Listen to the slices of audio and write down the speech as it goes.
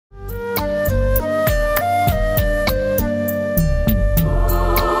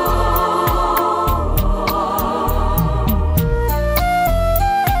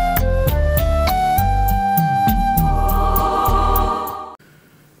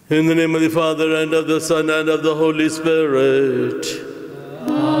In the name of the Father, and of the Son, and of the Holy Spirit.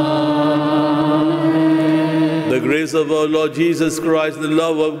 Amen. The grace of our Lord Jesus Christ, the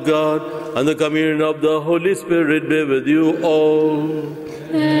love of God, and the communion of the Holy Spirit be with you all.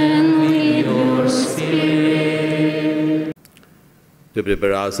 And with your spirit. To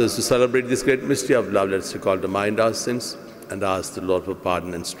prepare ourselves to celebrate this great mystery of love, let us recall to mind our sins and ask the Lord for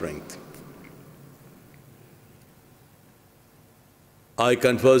pardon and strength. I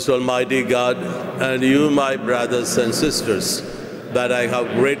confess to Almighty God and you, my brothers and sisters, that I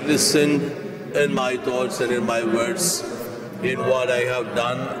have greatly sinned in my thoughts and in my words, in what I have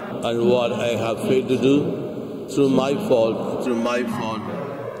done and what I have failed to do, through my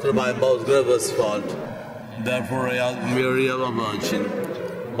most grievous fault. Therefore I ask Mary, our Virgin,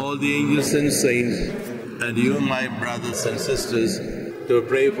 all the angels and saints, and you, my brothers and sisters, to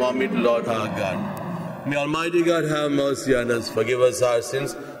pray for me to Lord our God. May Almighty God have mercy on us, forgive us our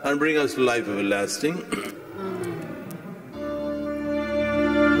sins, and bring us to life everlasting.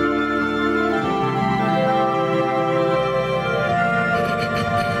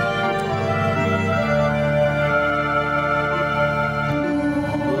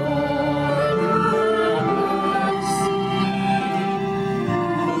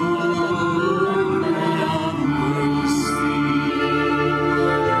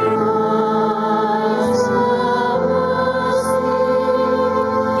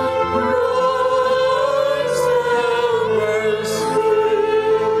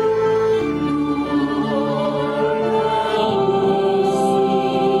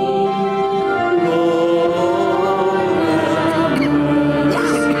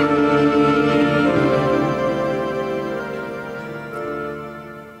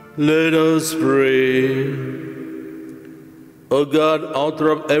 Let us pray. O God, author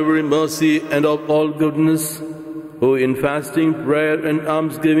of every mercy and of all goodness, who in fasting, prayer, and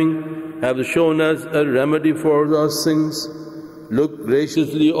almsgiving have shown us a remedy for our sins, look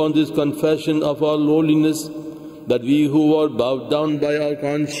graciously on this confession of our lowliness, that we who are bowed down by our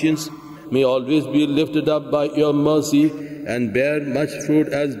conscience may always be lifted up by your mercy and bear much fruit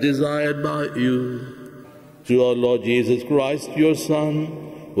as desired by you. Through our Lord Jesus Christ, your Son,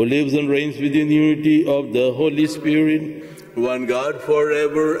 who lives and reigns with you in the unity of the Holy Spirit, one God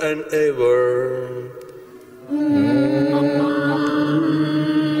forever and ever. Amen.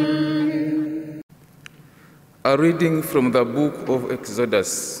 A reading from the book of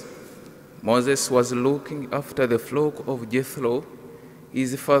Exodus. Moses was looking after the flock of Jethro,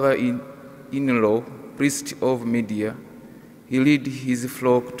 his father-in-law, priest of Midian. He led his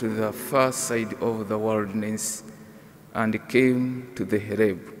flock to the far side of the wilderness and came to the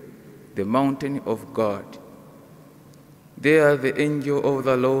Horeb, the mountain of God. There the angel of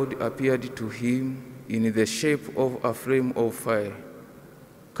the Lord appeared to him in the shape of a flame of fire.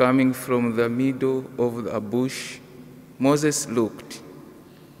 Coming from the middle of a bush, Moses looked.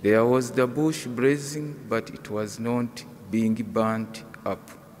 There was the bush blazing, but it was not being burnt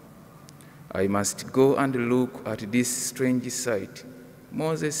up. I must go and look at this strange sight,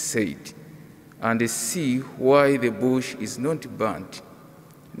 Moses said, and see why the bush is not burnt.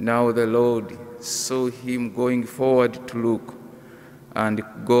 Now the Lord saw him going forward to look, and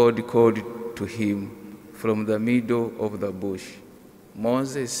God called to him from the middle of the bush.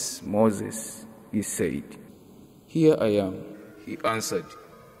 Moses, Moses, he said. Here I am, he answered.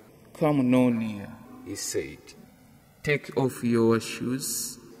 Come no near, he said. Take off your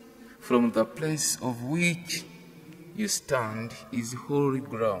shoes, from the place of which you stand is holy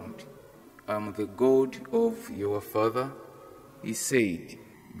ground. I am the God of your father, he said,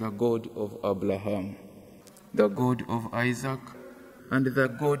 the God of Abraham, the God of Isaac, and the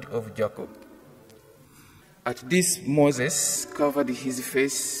God of Jacob. At this Moses covered his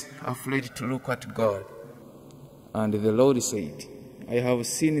face, afraid to look at God. And the Lord said, I have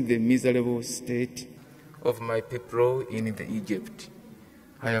seen the miserable state of my people in the Egypt.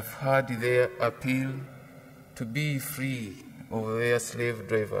 I have heard their appeal to be free of their slave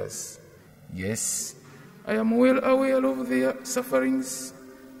drivers. Yes, I am well aware of their sufferings.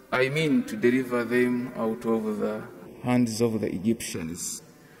 I mean to deliver them out of the hands of the Egyptians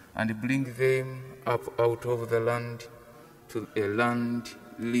and bring them up out of the land to a land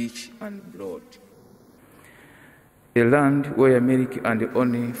rich and broad, a land where milk and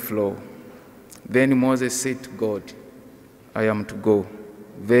honey flow. Then Moses said to God, I am to go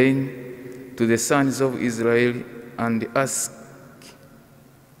then to the sons of Israel and ask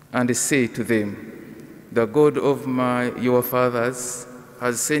and say to them, the God of your fathers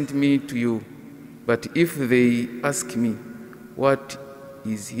has sent me to you. But if they ask me what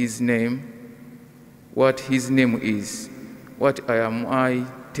his name is, What am I?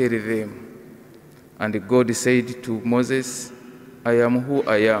 Tell them. And God said to Moses, I am who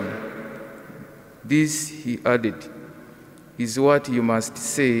I am. This, he added, is what you must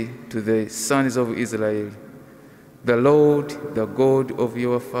say to the sons of Israel. The Lord, the God of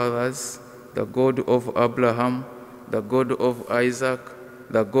your fathers, the God of Abraham, the God of Isaac,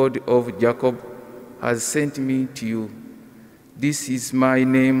 the God of Jacob, has sent me to you. This is my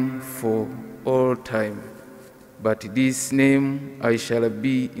name for all time. But this name I shall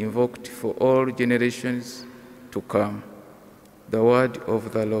be invoked for all generations to come. The word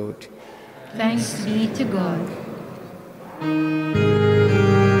of the Lord. Thanks be to God. The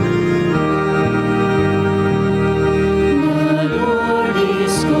Lord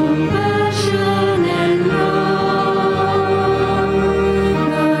is compassion and love.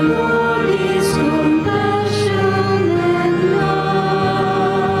 The Lord is compassion and love.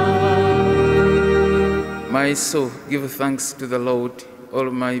 My soul, give thanks to the Lord, all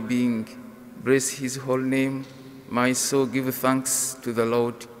my being. Bless his holy name. My soul, give thanks to the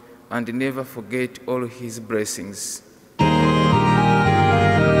Lord, and never forget all his blessings. The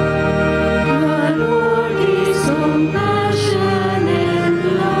Lord is compassion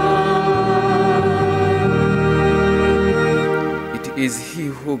and love. It is he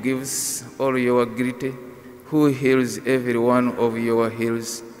who gives all your guilty, who heals every one of your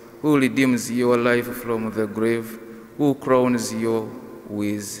ills, who redeems your life from the grave, who crowns you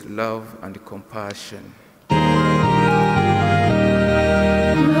with love and compassion. The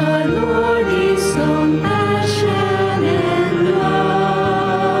Lord is compassion and love.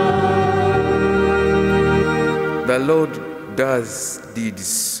 The Lord does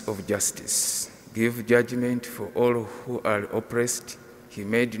deeds of justice, give judgment for all who are oppressed. He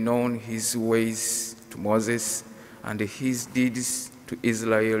made known his ways to Moses and his deeds to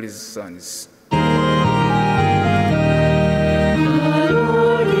Israel's sons. The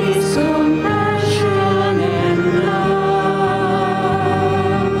Lord is compassion and love.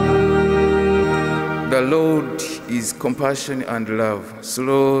 The Lord is compassion and love,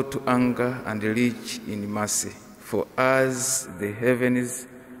 slow to anger and rich in mercy. For as the heavens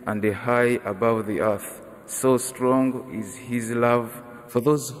and the high above the earth, so strong is his love for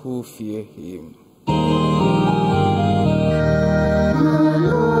those who fear him. The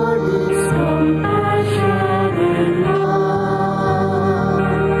Lord is compassion and love.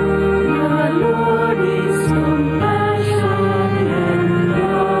 The Lord is compassion and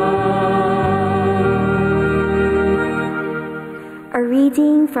love. A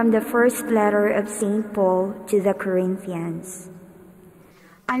reading from the first letter of St. Paul to the Corinthians.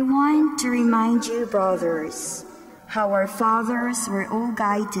 I want to remind you, brothers, how our fathers were all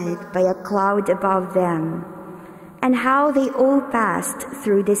guided by a cloud above them, and how they all passed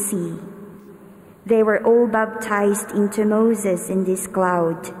through the sea. They were all baptized into Moses in this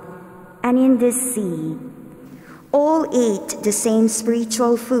cloud and in this sea. All ate the same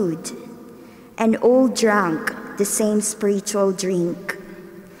spiritual food, and all drank the same spiritual drink,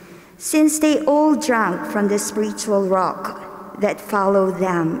 since they all drank from the spiritual rock that followed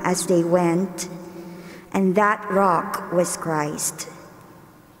them as they went, and that rock was Christ.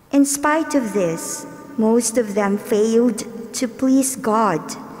 In spite of this, most of them failed to please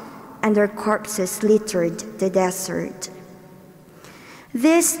God, and their corpses littered the desert.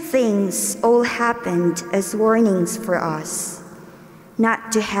 These things all happened as warnings for us,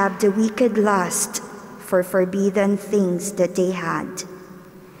 not to have the wicked lust for forbidden things that they had.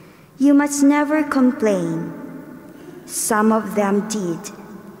 You must never complain. Some of them did,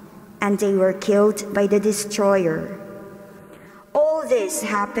 and they were killed by the destroyer. All this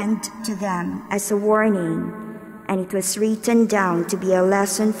happened to them as a warning, and it was written down to be a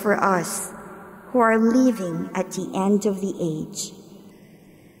lesson for us who are living at the end of the age.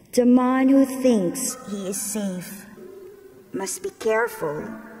 The man who thinks he is safe must be careful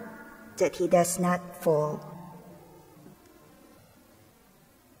that he does not fall.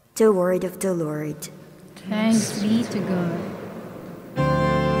 The word of the Lord. Thanks be to God.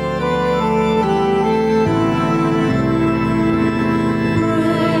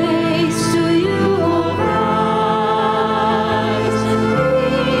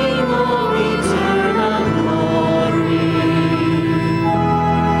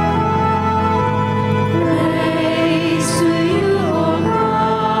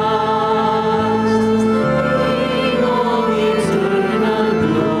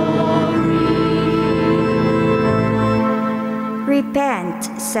 Repent,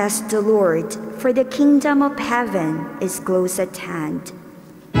 says the Lord, for the kingdom of heaven is close at hand.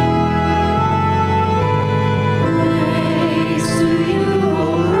 Praise to you, O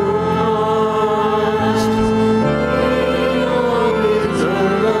Lord.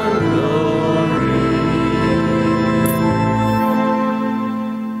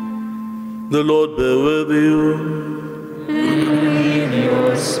 The Lord be with you. And with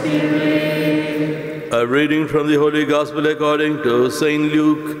your spirit. A reading from the Holy Gospel according to St.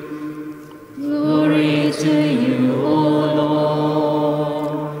 Luke. Glory to you, O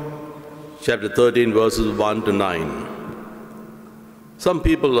Lord. Chapter 13, verses 1 to 9. Some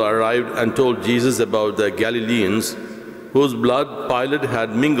people arrived and told Jesus about the Galileans whose blood Pilate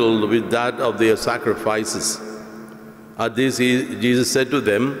had mingled with that of their sacrifices. At this Jesus said to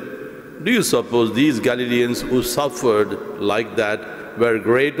them, "Do you suppose these Galileans who suffered like that were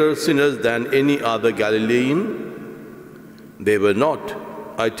greater sinners than any other Galilean? They were not.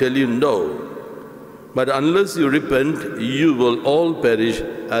 I tell you, no. But unless you repent, you will all perish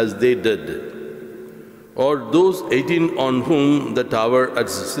as they did. Or those 18 on whom the tower at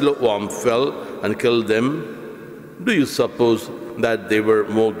Siloam fell and killed them, do you suppose that they were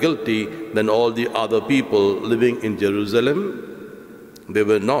more guilty than all the other people living in Jerusalem? They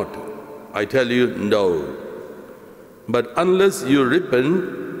were not. I tell you, no. But unless you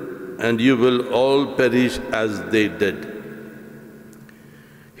repent, and you will all perish as they did."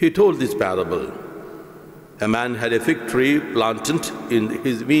 He told this parable. A man had a fig tree planted in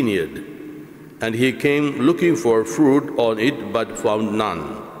his vineyard, and he came looking for fruit on it but found none.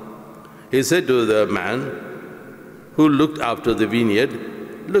 He said to the man who looked after the vineyard,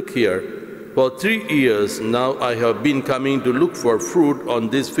 "Look here, for 3 years now I have been coming to look for fruit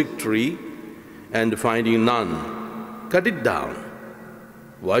on this fig tree and finding none. Cut it down.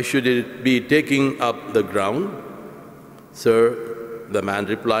 Why should it be taking up the ground?" "Sir," the man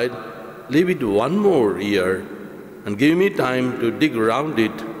replied, "leave it 1 more year and give me time to dig around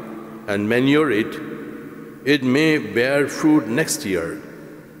it and manure it. It may bear fruit next year.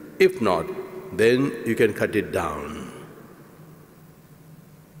 If not, then you can cut it down."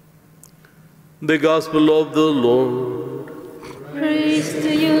 The Gospel of the Lord. Praise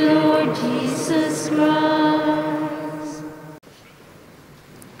to you, Lord Jesus Christ.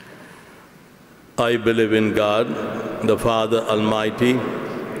 I believe in God, the Father Almighty,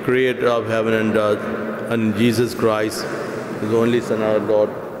 creator of heaven and earth, and in Jesus Christ, his only Son, our Lord,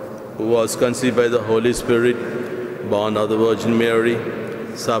 who was conceived by the Holy Spirit, born of the Virgin Mary,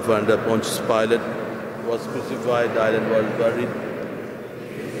 suffered under Pontius Pilate, was crucified, died, and was buried.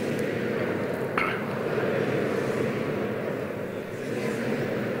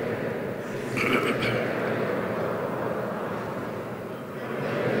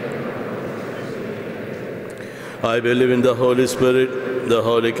 I believe in the Holy Spirit, the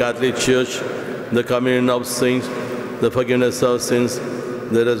Holy Catholic Church, the communion of saints, the forgiveness of sins,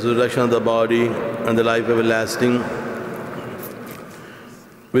 the resurrection of the body, and the life everlasting.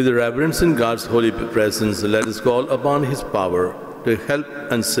 With reverence in God's holy presence, let us call upon His power to help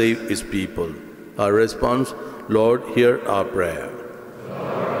and save His people. Our response, Lord, hear our prayer.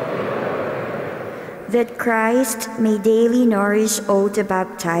 That Christ may daily nourish all the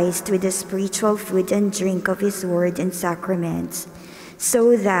baptized with the spiritual food and drink of His word and sacraments,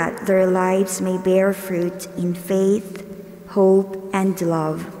 so that their lives may bear fruit in faith, hope, and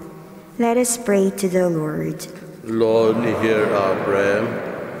love. Let us pray to the Lord. Lord, hear our prayer.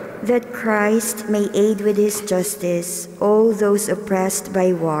 That Christ may aid with His justice all those oppressed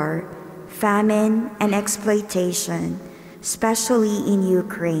by war, famine, and exploitation, especially in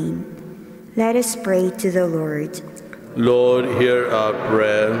Ukraine. Let us pray to the Lord. Lord, hear our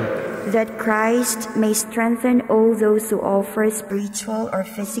prayer. That Christ may strengthen all those who offer spiritual or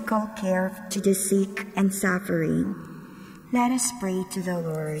physical care to the sick and suffering. Let us pray to the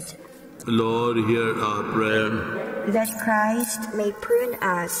Lord. Lord, hear our prayer. That Christ may prune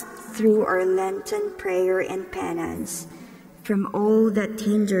us through our Lenten prayer and penance from all that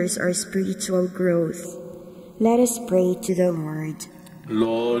hinders our spiritual growth. Let us pray to the Lord.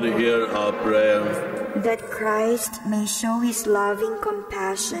 Lord, hear our prayer. That Christ may show His loving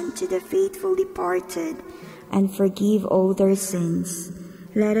compassion to the faithful departed and forgive all their sins.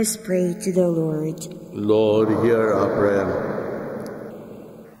 Let us pray to the Lord. Lord, hear our prayer.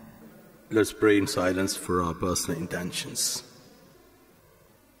 Let's pray in silence for our personal intentions.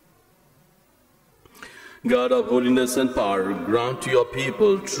 God of holiness and power, grant to your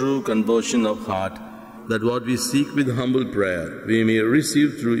people true conversion of heart, that what we seek with humble prayer we may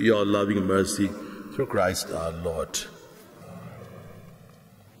receive through your loving mercy, through Christ our Lord.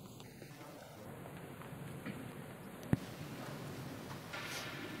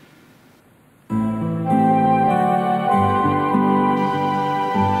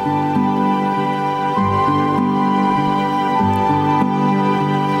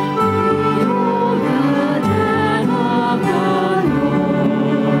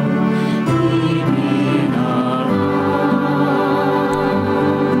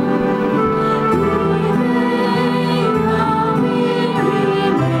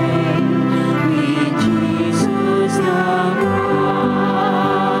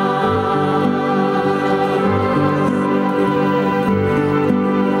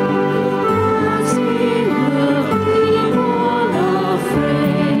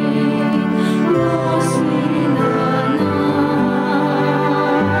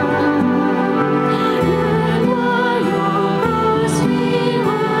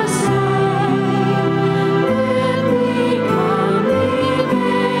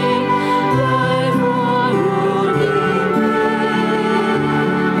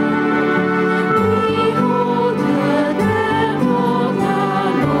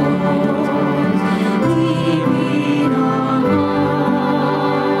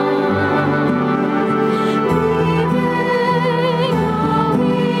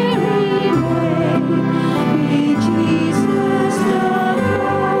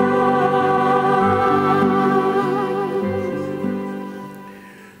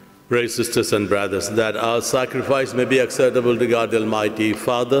 Pray, sisters and brothers, that our sacrifice may be acceptable to God the Almighty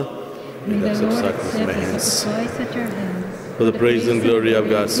Father. May the accept Lord sacrifice accept from my the hands. sacrifice at your hands. For the praise and glory of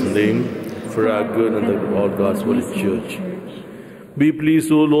God's name, for our good and of all God's holy church. Be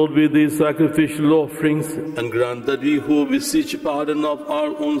pleased, O Lord, with these sacrificial offerings, and grant that we who beseech pardon of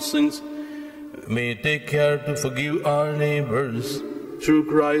our own sins may take care to forgive our neighbors through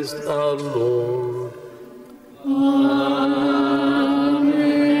Christ our Lord. Amen.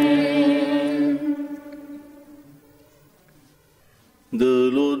 The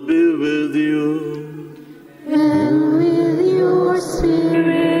Lord be with you. And with your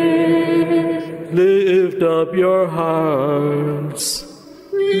spirit, Lift up your hearts.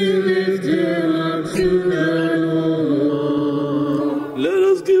 we lift them up to the Lord. Let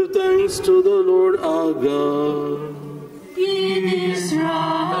us give thanks to the Lord our God. It is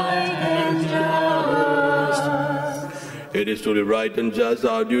right and just. It is truly right and just,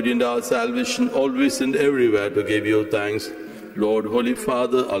 our duty and our salvation, always and everywhere to give you thanks, Lord, Holy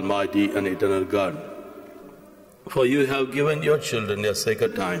Father, Almighty and Eternal God. For you have given your children a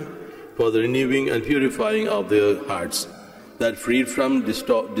sacred time for the renewing and purifying of their hearts, that freed from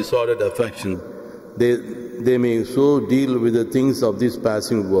disordered affection, they may so deal with the things of this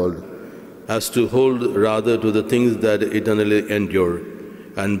passing world as to hold rather to the things that eternally endure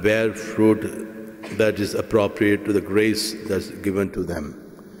and bear fruit that is appropriate to the grace that's given to them.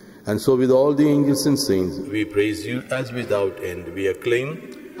 And so with all the angels and saints, we praise you as without end. We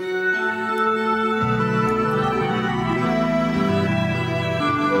acclaim,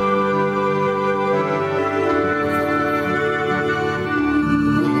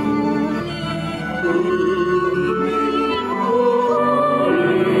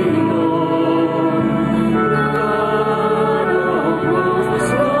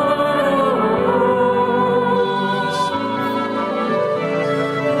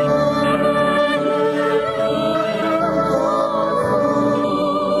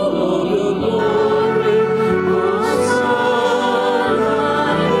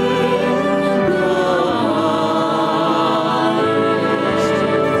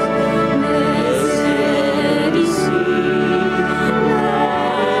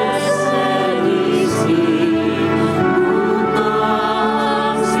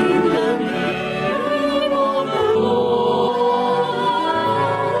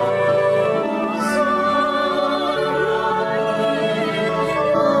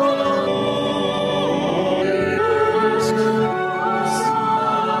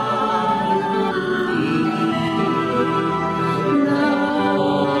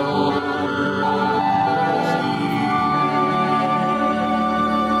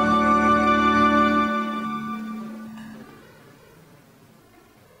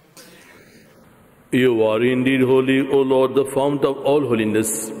 you are indeed holy, O Lord, the fount of all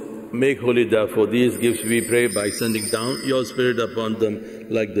holiness. Make holy, therefore, these gifts, we pray, by sending down your Spirit upon them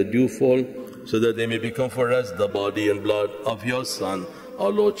like the dewfall, so that they may become for us the body and blood of your Son, our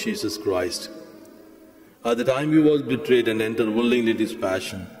Lord Jesus Christ. At the time he was betrayed and entered willingly into his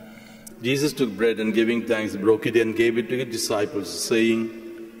passion, Jesus took bread and, giving thanks, broke it and gave it to his disciples, saying,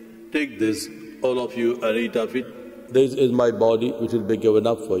 "Take this, all of you, and eat of it. This is my body, which will be given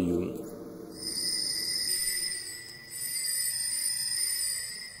up for you."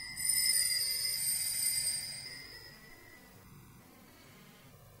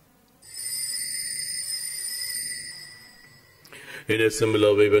 In a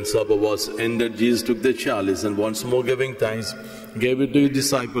similar way, when supper was ended, Jesus took the chalice and, once more giving thanks, gave it to his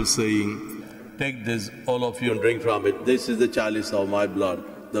disciples, saying, "Take this, all of you, and drink from it. This is the chalice of my blood,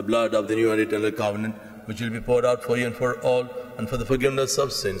 the blood of the new and eternal covenant, which will be poured out for you and for all, and for the forgiveness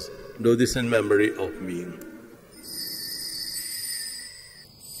of sins. Do this in memory of me."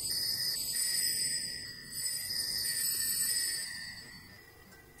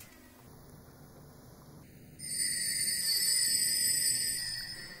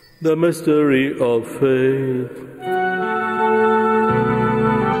 The mystery of faith.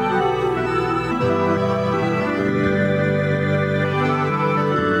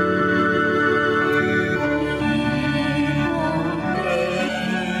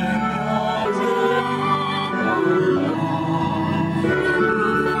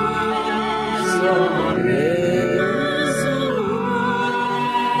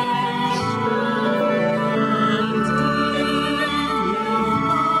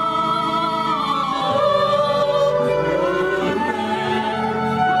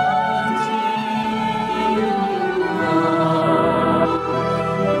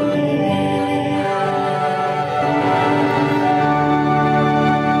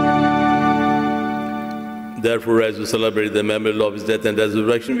 Therefore, as we celebrate the memory of his death and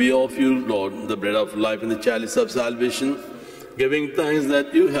resurrection, we offer you, Lord, the bread of life and the chalice of salvation, giving thanks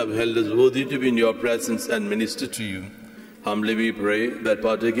that you have held us worthy to be in your presence and minister to you. Humbly we pray that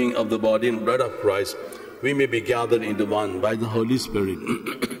partaking of the body and blood of Christ, we may be gathered into one by the Holy Spirit.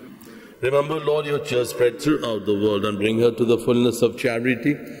 Remember, Lord, your church spread throughout the world and bring her to the fullness of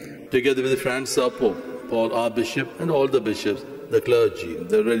charity, together with Francis our Pope, Paul our Bishop, and all the bishops, the clergy,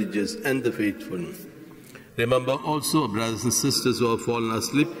 the religious, and the faithful. Remember also brothers and sisters who have fallen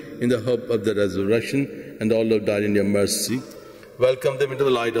asleep in the hope of the resurrection, and all who have died in your mercy. Welcome them into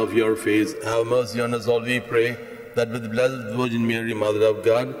the light of your face. Have mercy on us all, we pray, that with the Blessed Virgin Mary, Mother of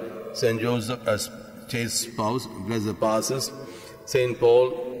God, Saint Joseph, as chaste spouse, blessed pastors, Saint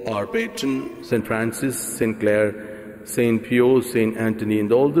Paul, our patron, Saint Francis, Saint Clare, Saint Pio, Saint Anthony,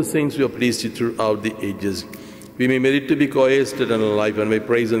 and all the saints who have pleased you throughout the ages, we may merit to be co-heirs to eternal life, and may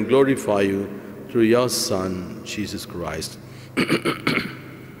praise and glorify you through your Son, Jesus Christ.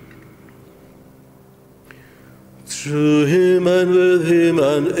 Through him and with him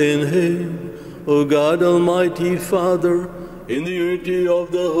and in him, O God, Almighty Father, in the unity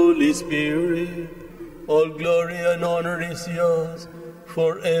of the Holy Spirit, all glory and honor is yours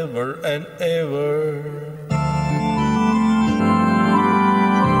forever and ever.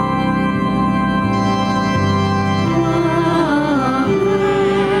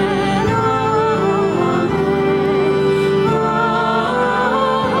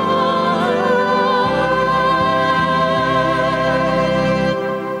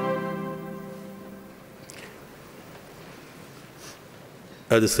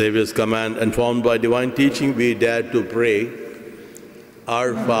 At the Saviour's command and formed by divine teaching, we dare to pray.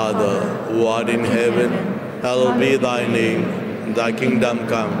 Our Father, who art in heaven, hallowed be thy name. Thy kingdom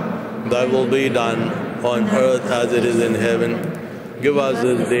come, thy will be done on earth as it is in heaven. Give us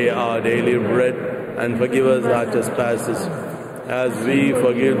this day our daily bread, and forgive us our trespasses, as we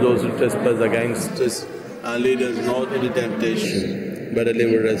forgive those who trespass against us. And lead us not into temptation, but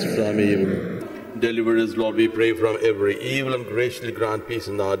deliver us from evil. Deliver us, Lord, we pray, from every evil, and graciously grant peace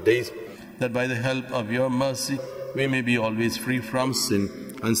in our days, that by the help of your mercy we may be always free from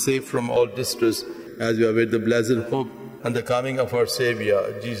sin and safe from all distress, as we await the blessed hope and the coming of our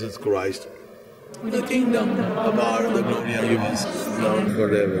Savior, Jesus Christ. The kingdom, the power, and the glory are yours, now and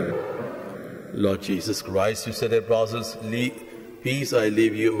forever. Lord Jesus Christ, you said, apostles, peace I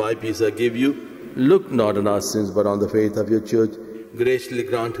leave you, my peace I give you. Look not on our sins, but on the faith of your church. Graciously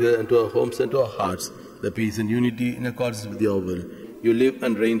grant her and to our homes and to our hearts the peace and unity in accordance with your will. You live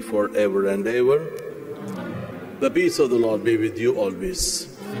and reign forever and ever. Amen. The peace of the Lord be with you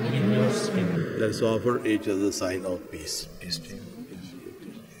always. Let us offer each other the sign of peace. Peace to you.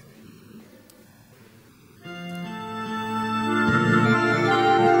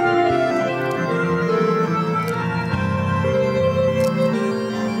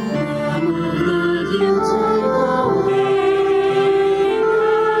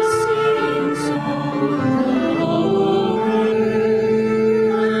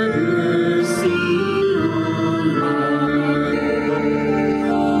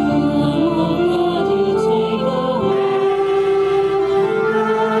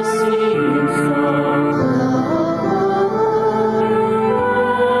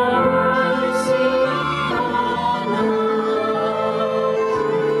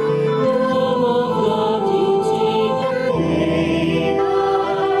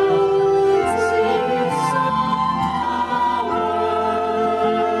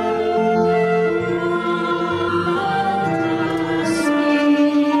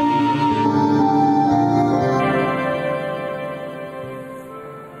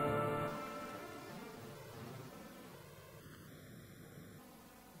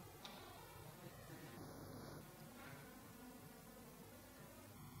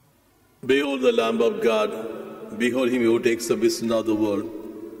 Behold the Lamb of God. Behold him who takes the sin of the world.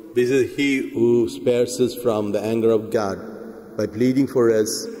 This is he who spares us from the anger of God by pleading for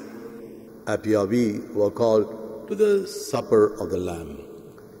us. Happy are we who are called to the supper of the Lamb.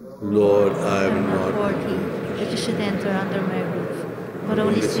 Lord, I am not worthy that you should enter under my roof, but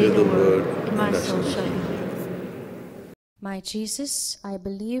only say the word, and my soul shall be healed. My Jesus, I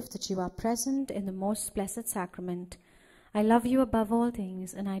believe that you are present in the most blessed sacrament. I love you above all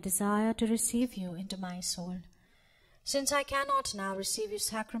things, and I desire to receive you into my soul. Since I cannot now receive you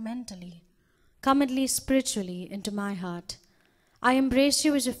sacramentally, come at least spiritually into my heart. I embrace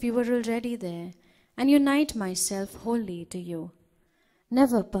you as if you were already there, and unite myself wholly to you.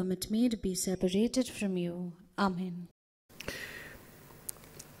 Never permit me to be separated from you. Amen.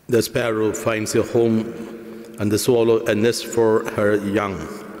 The sparrow finds a home, and the swallow a nest for her young.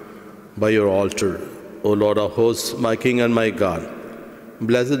 By your altar, O Lord of hosts, my King and my God.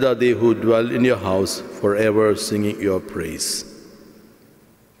 Blessed are they who dwell in your house, forever singing your praise.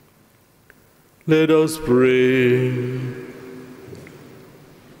 Let us pray.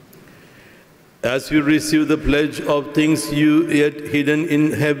 As we receive the pledge of things you yet hidden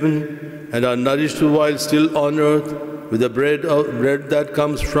in heaven, and are nourished while still on earth with the bread that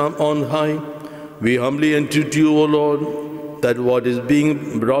comes from on high, we humbly entreat you, O Lord, that what is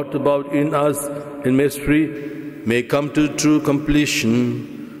being brought about in us in mystery may come to true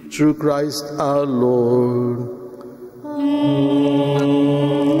completion through Christ our Lord. Amen.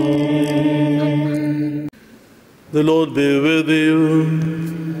 The Lord be with you.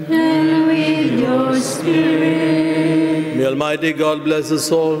 And with your spirit. May Almighty God bless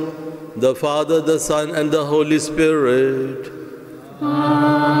us all, the Father, the Son, and the Holy Spirit.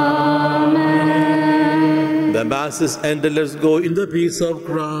 Amen. The Mass is ended. Let's go in the peace of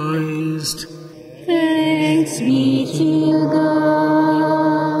Christ. Thanks be to God.